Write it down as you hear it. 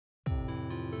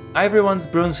Hi everyone, it's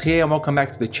Bruns here and welcome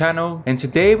back to the channel, and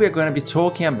today we're going to be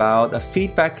talking about a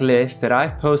feedback list that I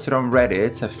posted on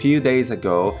Reddit a few days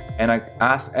ago, and I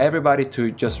asked everybody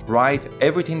to just write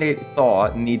everything they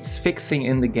thought needs fixing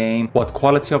in the game, what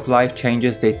quality of life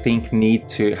changes they think need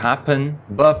to happen,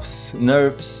 buffs,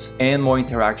 nerfs, and more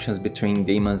interactions between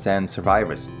demons and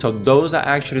survivors. So those are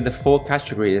actually the 4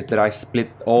 categories that I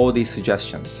split all these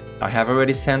suggestions. I have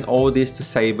already sent all these to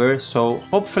Saber, so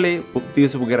hopefully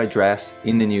these will get addressed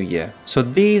in the new year. So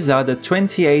these are the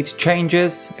 28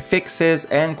 changes, fixes,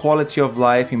 and quality of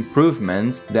life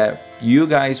improvements that you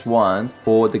guys want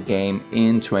for the game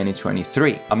in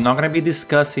 2023. I'm not going to be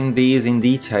discussing these in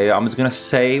detail. I'm just going to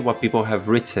say what people have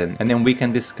written, and then we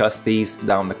can discuss these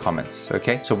down in the comments,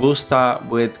 okay? So we'll start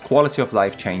with quality of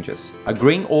life changes. A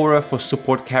green aura for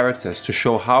support characters to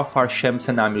show how far Shems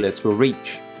and amulets will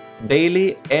reach.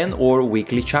 Daily and or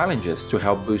weekly challenges to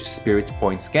help boost spirit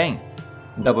points gain.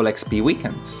 Double XP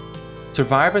weekends.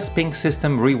 Survivor's ping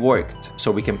system reworked,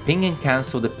 so we can ping and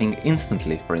cancel the ping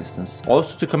instantly, for instance.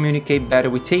 Also to communicate better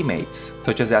with teammates,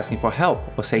 such as asking for help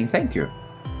or saying thank you.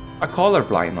 A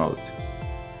colorblind mode.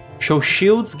 Show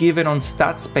shields given on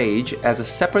stats page as a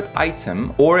separate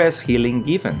item or as healing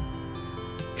given.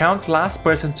 Count last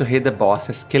person to hit the boss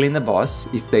as killing the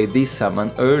boss if they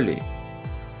desummon early.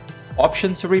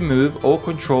 Option to remove or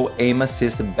control aim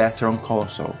assist better on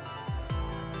console.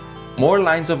 More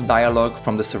lines of dialogue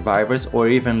from the survivors or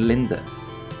even Linda.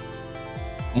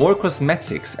 More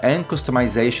cosmetics and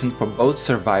customization for both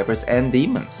survivors and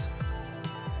demons.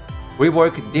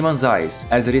 Rework Demon's Eyes,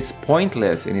 as it is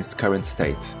pointless in its current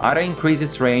state. Either increase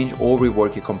its range or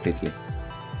rework it completely.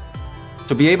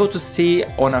 To be able to see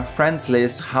on our friends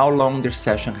list how long their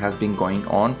session has been going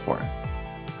on for.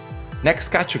 Next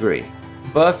category.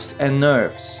 Buffs and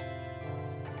nerfs.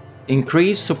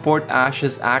 Increase support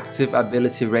Ash's active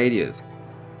ability radius.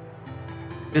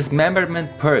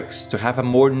 Dismemberment perks to have a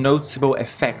more noticeable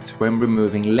effect when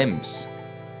removing limbs.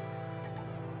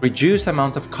 Reduce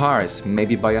amount of cars,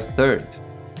 maybe by a third.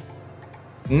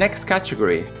 Next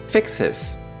category,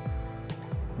 fixes.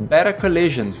 Better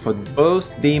collision for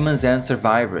both demons and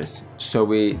survivors, so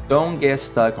we don't get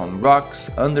stuck on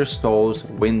rocks, under stalls,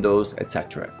 windows,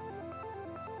 etc.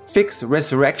 Fix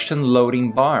resurrection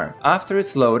loading bar. After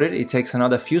it's loaded, it takes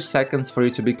another few seconds for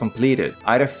it to be completed.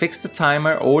 Either fix the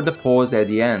timer or the pause at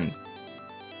the end.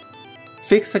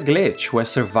 Fix a glitch where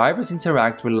survivors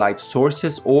interact with light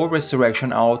sources or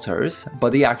resurrection altars,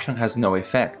 but the action has no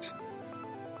effect.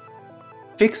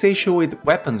 Fix issue with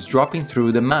weapons dropping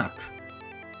through the map.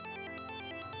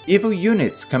 Evil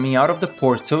units coming out of the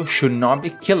portal should not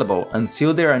be killable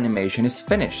until their animation is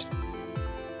finished.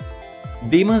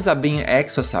 Demons are being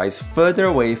exercised further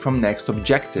away from next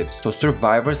objective, so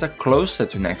survivors are closer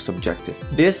to next objective.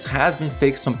 This has been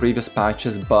fixed on previous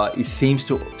patches, but it seems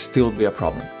to still be a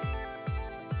problem.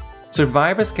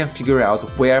 Survivors can figure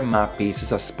out where map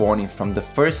pieces are spawning from the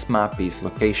first map piece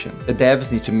location. The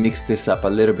devs need to mix this up a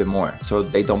little bit more, so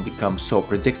they don't become so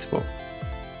predictable.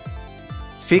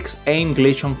 Fix aim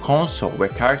glitch on console, where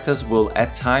characters will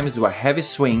at times do a heavy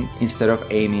swing instead of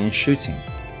aiming and shooting.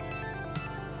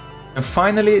 And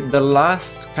finally, the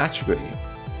last category,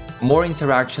 more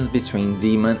interactions between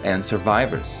demon and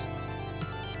survivors.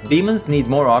 Demons need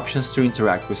more options to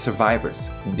interact with survivors,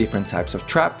 different types of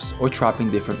traps or trapping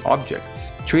different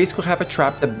objects. Trees could have a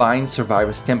trap that binds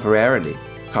survivors temporarily.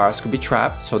 Cars could be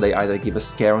trapped, so they either give a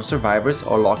scare on survivors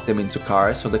or lock them into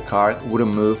cars so the car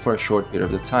wouldn't move for a short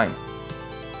period of time.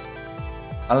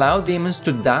 Allow demons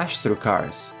to dash through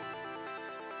cars.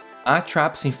 Add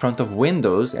traps in front of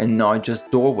windows and not just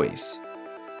doorways.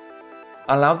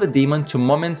 Allow the demon to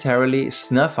momentarily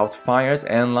snuff out fires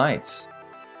and lights.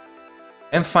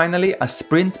 And finally, a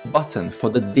sprint button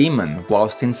for the demon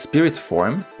whilst in spirit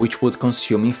form, which would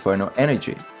consume infernal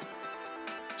energy.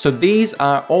 So these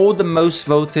are all the most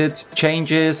voted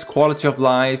changes, quality of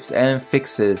lives, and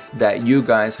fixes that you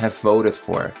guys have voted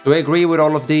for. Do I agree with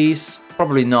all of these?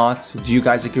 Probably not. Do you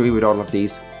guys agree with all of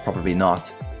these? Probably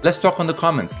not. Let's talk on the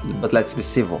comments, but let's be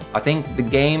civil. I think the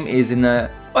game is in a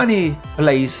funny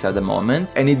place at the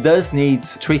moment, and it does need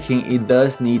tweaking, it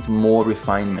does need more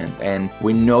refinement, and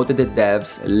we know that the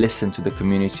devs listen to the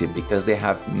community because they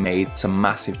have made some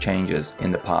massive changes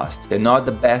in the past. They're not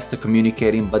the best at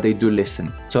communicating, but they do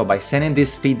listen. So by sending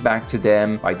this feedback to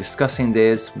them, by discussing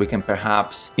this, we can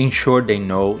perhaps ensure they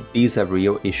know these are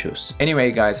real issues.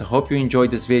 Anyway guys, I hope you enjoyed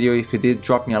this video. If you did,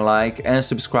 drop me a like and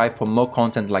subscribe for more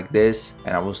content like this,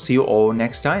 and I will see you all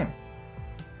next time.